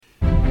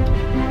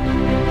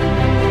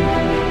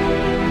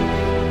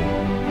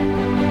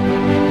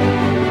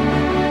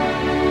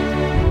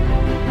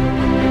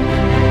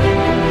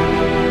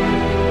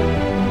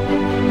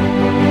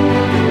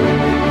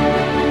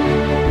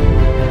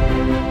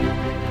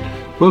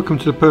Welcome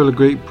to the Pearl of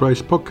Great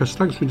Price podcast.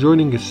 Thanks for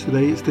joining us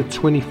today. It's the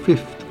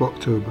 25th of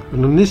October,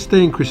 and on this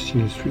day in Christian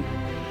history,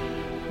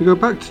 we go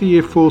back to the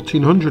year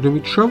 1400 and we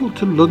travel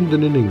to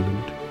London in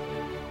England,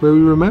 where we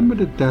remember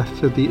the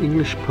death of the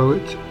English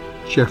poet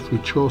Geoffrey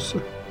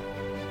Chaucer.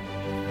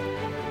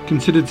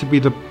 Considered to be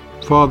the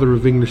father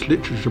of English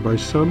literature by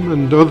some,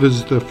 and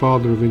others the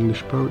father of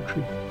English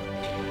poetry.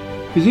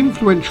 His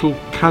influential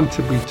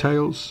Canterbury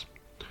Tales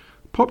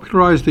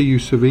popularised the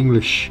use of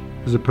English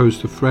as opposed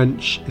to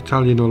French,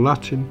 Italian or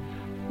Latin,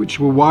 which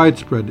were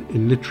widespread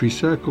in literary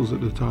circles at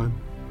the time.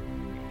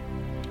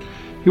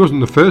 He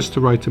wasn't the first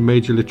to write a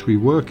major literary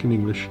work in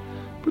English,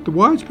 but the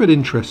widespread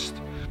interest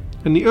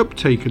and the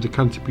uptake of the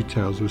Canterbury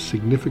Tales was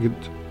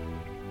significant.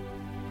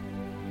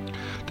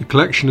 The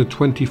collection of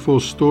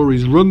 24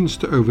 stories runs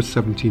to over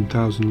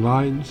 17,000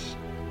 lines,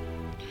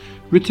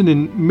 written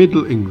in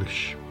Middle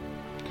English,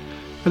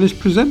 and is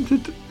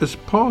presented as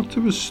part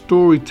of a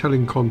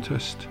storytelling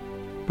contest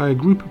by a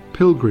group of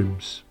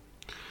pilgrims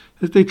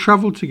as they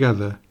travel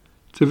together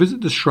to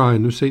visit the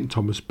shrine of St.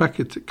 Thomas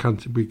Becket at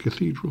Canterbury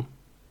Cathedral.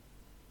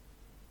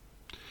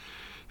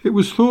 It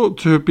was thought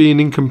to have been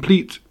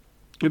incomplete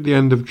at the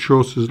end of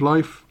Chaucer's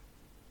life,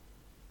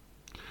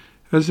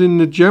 as in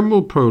the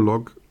general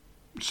prologue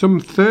some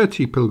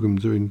 30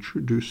 pilgrims are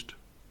introduced.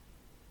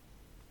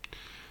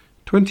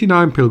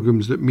 29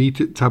 pilgrims that meet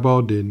at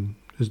Tabardin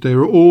as they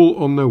are all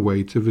on their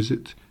way to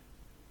visit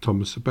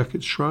Thomas of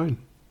Becket's shrine.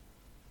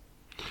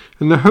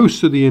 And the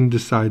host of the inn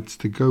decides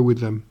to go with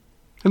them,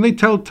 and they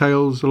tell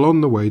tales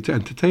along the way to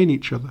entertain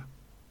each other.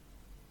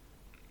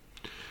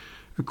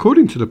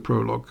 According to the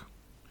prologue,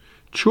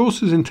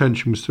 Chaucer's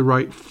intention was to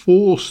write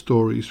 4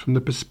 stories from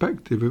the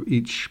perspective of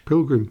each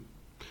pilgrim,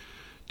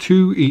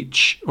 2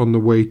 each on the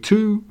way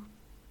to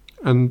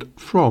and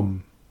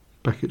from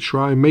Becket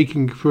Shrine,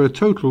 making for a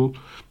total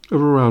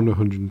of around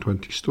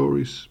 120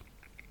 stories.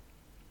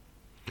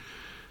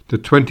 The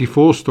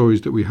 24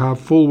 stories that we have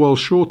fall well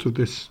short of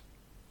this,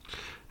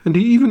 and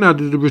he even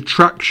added a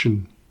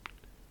retraction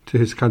to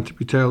his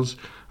Canterbury Tales,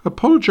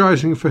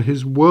 apologising for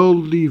his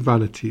worldly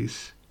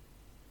vanities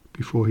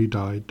before he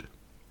died.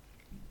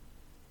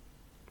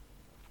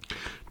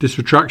 This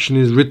retraction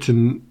is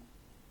written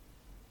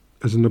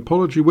as an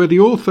apology where the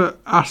author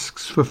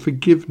asks for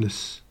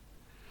forgiveness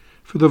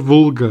for the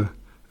vulgar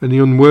and the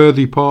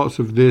unworthy parts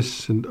of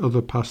this and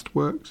other past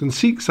works, and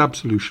seeks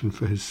absolution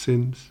for his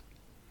sins.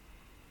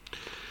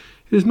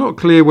 It is not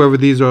clear whether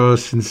these are a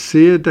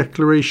sincere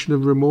declaration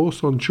of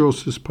remorse on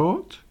Chaucer's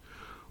part,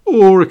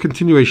 or a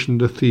continuation of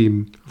the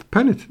theme of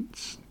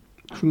penitence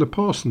from the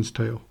Parson's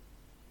Tale.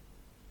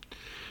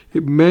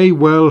 It may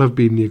well have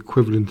been the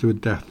equivalent of a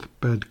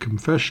deathbed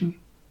confession,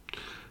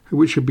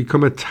 which had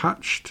become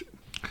attached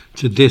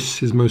to this,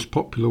 his most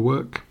popular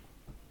work.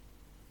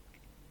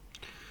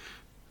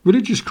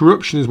 Religious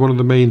corruption is one of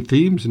the main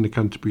themes in the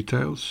Canterbury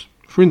Tales.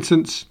 For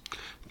instance,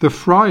 the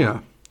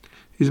friar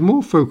is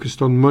more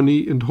focused on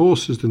money and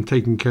horses than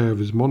taking care of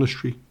his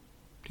monastery.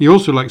 He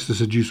also likes to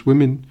seduce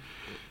women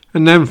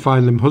and then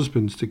find them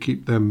husbands to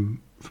keep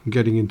them from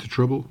getting into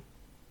trouble.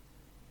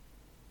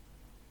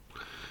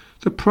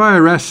 The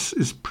prioress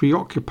is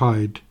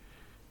preoccupied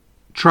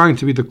trying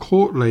to be the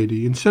court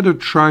lady instead of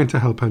trying to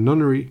help her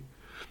nunnery,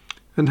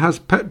 and has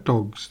pet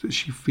dogs that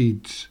she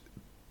feeds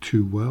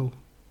too well.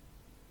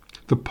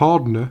 The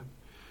pardoner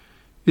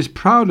is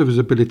proud of his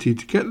ability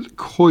to get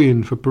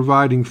coin for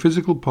providing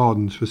physical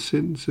pardons for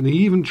sins, and he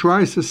even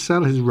tries to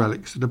sell his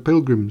relics to the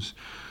pilgrims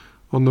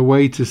on the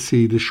way to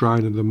see the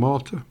shrine of the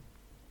martyr.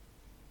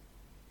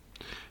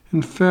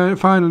 And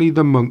finally,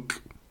 the monk,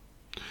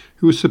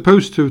 who was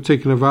supposed to have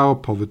taken a vow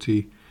of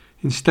poverty,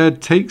 instead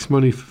takes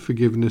money for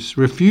forgiveness,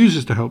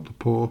 refuses to help the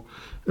poor,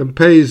 and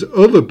pays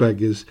other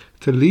beggars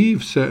to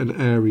leave certain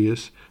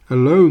areas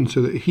alone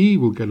so that he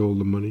will get all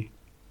the money.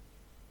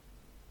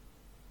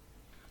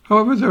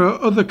 However, there are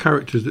other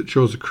characters that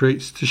Chaucer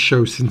creates to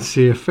show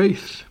sincere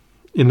faith.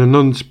 In the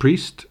nun's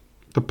priest,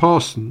 the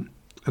parson,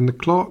 and the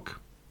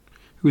clerk,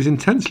 who is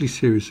intensely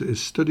serious at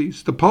his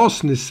studies. The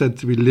parson is said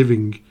to be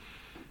living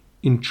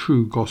in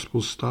true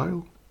gospel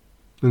style.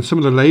 And some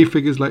of the lay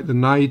figures like the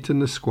knight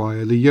and the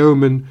squire, the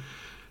yeoman,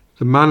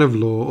 the man of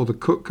law or the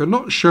cook are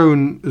not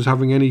shown as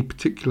having any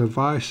particular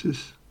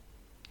vices.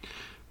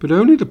 But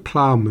only the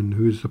ploughman,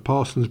 who is the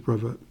parson's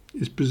brother,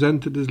 is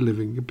presented as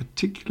living a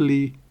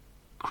particularly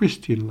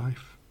Christian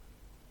life.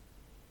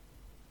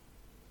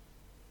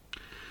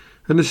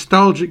 A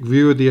nostalgic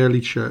view of the early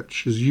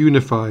church as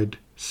unified,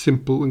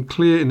 simple and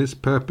clear in its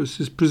purpose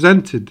is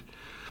presented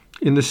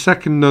in the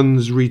second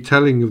nun's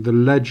retelling of the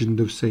legend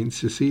of Saint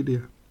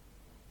Cecilia.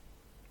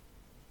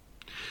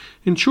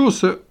 In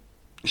Chaucer,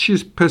 she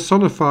is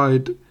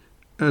personified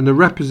and a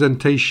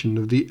representation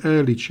of the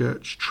early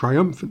church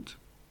triumphant,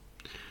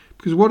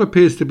 because what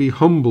appears to be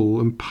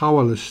humble and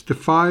powerless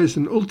defies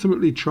and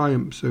ultimately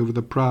triumphs over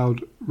the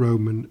proud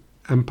Roman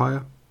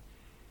Empire.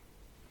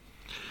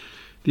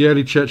 The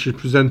early church is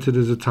presented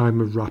as a time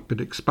of rapid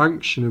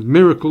expansion, of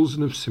miracles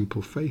and of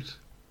simple faith.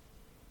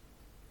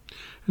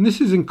 And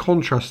this is in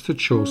contrast to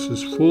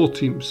Chaucer's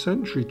 14th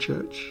century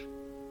church,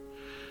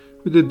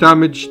 with the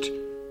damaged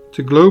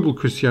to global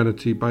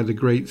Christianity by the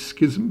Great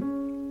Schism,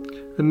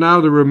 and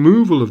now the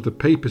removal of the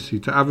papacy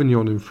to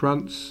Avignon in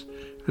France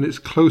and its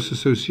close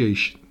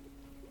association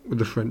with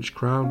the French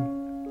crown.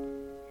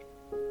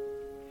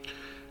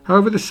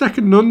 However, the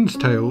Second Nun's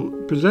Tale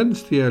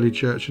presents the early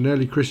church and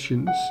early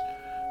Christians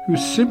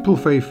whose simple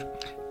faith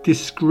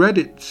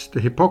discredits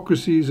the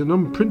hypocrisies and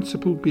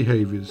unprincipled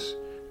behaviours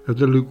of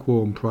the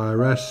lukewarm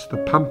prioress, the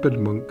pampered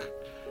monk,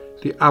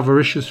 the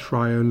avaricious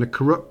friar, and the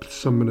corrupt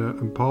summoner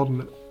and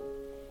pardoner.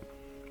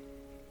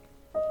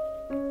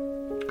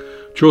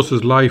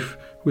 Chaucer's life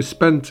was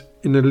spent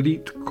in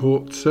elite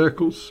court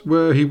circles,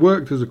 where he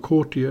worked as a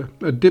courtier,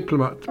 a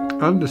diplomat,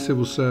 and a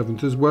civil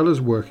servant, as well as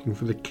working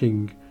for the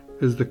king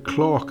as the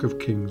clerk of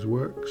king's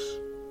works.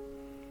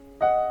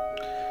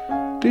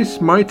 This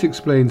might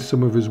explain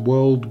some of his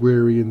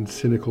world-weary and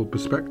cynical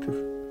perspective.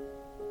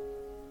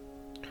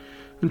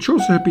 And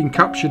Chaucer had been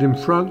captured in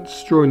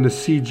France during the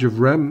siege of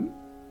Rheims.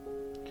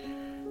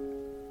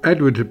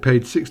 Edward had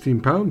paid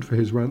 £16 for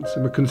his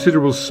ransom, a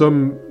considerable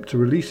sum to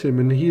release him,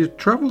 and he had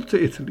travelled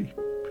to Italy,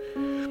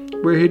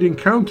 where he had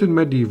encountered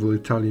medieval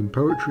Italian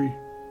poetry,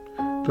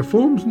 the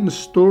forms and the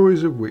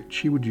stories of which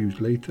he would use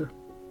later.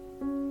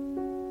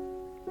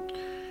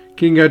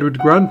 King Edward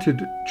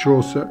granted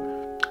Chaucer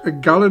a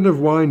gallon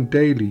of wine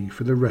daily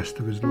for the rest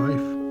of his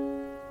life,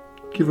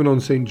 given on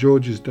St.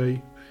 George's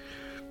Day,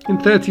 in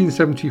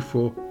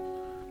 1374,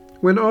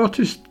 when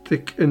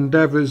artistic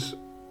endeavours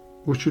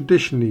were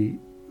traditionally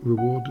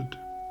rewarded.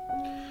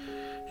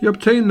 He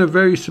obtained a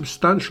very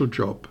substantial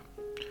job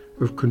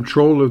of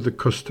control of the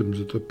customs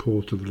of the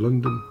port of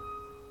London,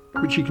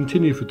 which he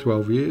continued for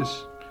 12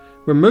 years,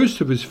 where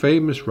most of his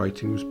famous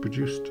writing was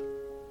produced.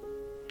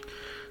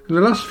 And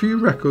the last few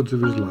records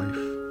of his life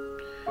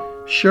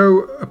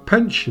show a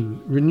pension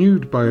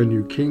renewed by a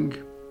new king,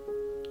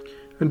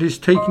 and his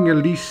taking a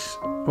lease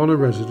on a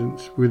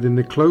residence within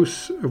the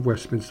close of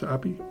Westminster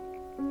Abbey.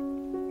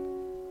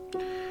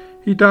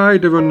 He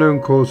died of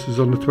unknown causes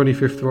on the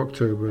 25th of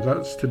October,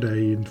 that's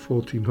today, in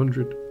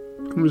 1400,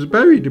 and was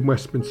buried in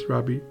Westminster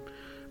Abbey,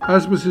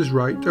 as was his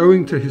right,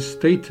 owing to his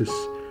status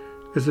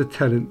as a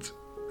tenant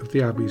of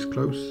the Abbey's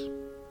close.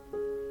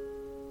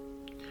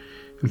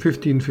 In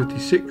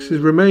 1556, his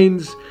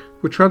remains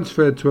were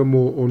transferred to a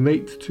more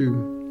ornate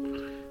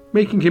tomb,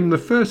 making him the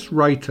first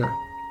writer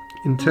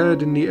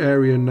interred in the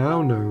area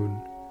now known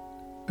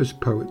as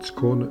Poets'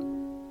 Corner.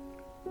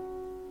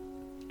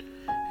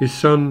 His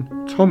son,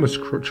 Thomas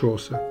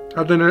Chaucer,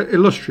 had an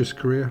illustrious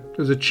career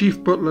as a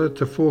chief butler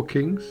to 4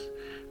 kings,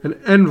 an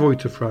envoy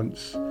to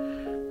France,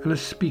 and a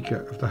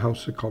Speaker of the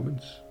House of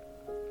Commons.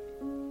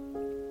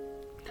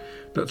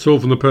 That's all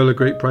from the Pearl of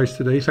Great Price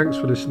today. Thanks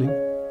for listening.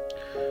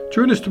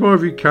 Join us tomorrow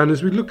if you can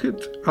as we look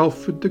at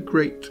Alfred the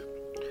Great,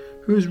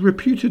 who is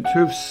reputed to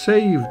have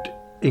saved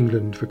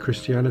England for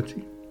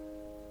Christianity.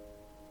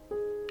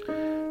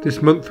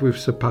 This month we've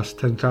surpassed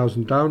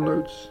 10,000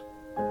 downloads.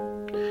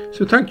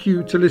 So thank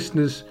you to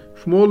listeners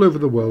from all over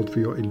the world for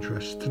your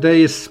interest.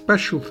 Today a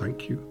special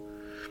thank you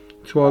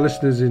to our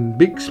listeners in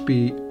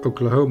Bixby,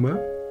 Oklahoma,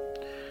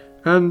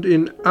 and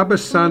in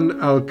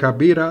Abasan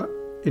al-Kabira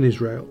in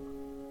Israel.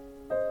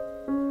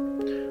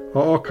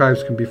 Our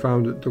archives can be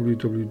found at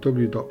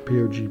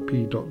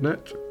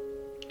www.pogp.net.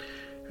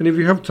 And if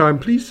you have time,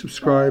 please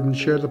subscribe and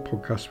share the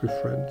podcast with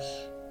friends.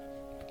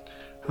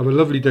 Have a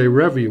lovely day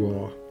wherever you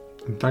are,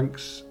 and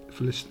thanks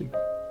for listening.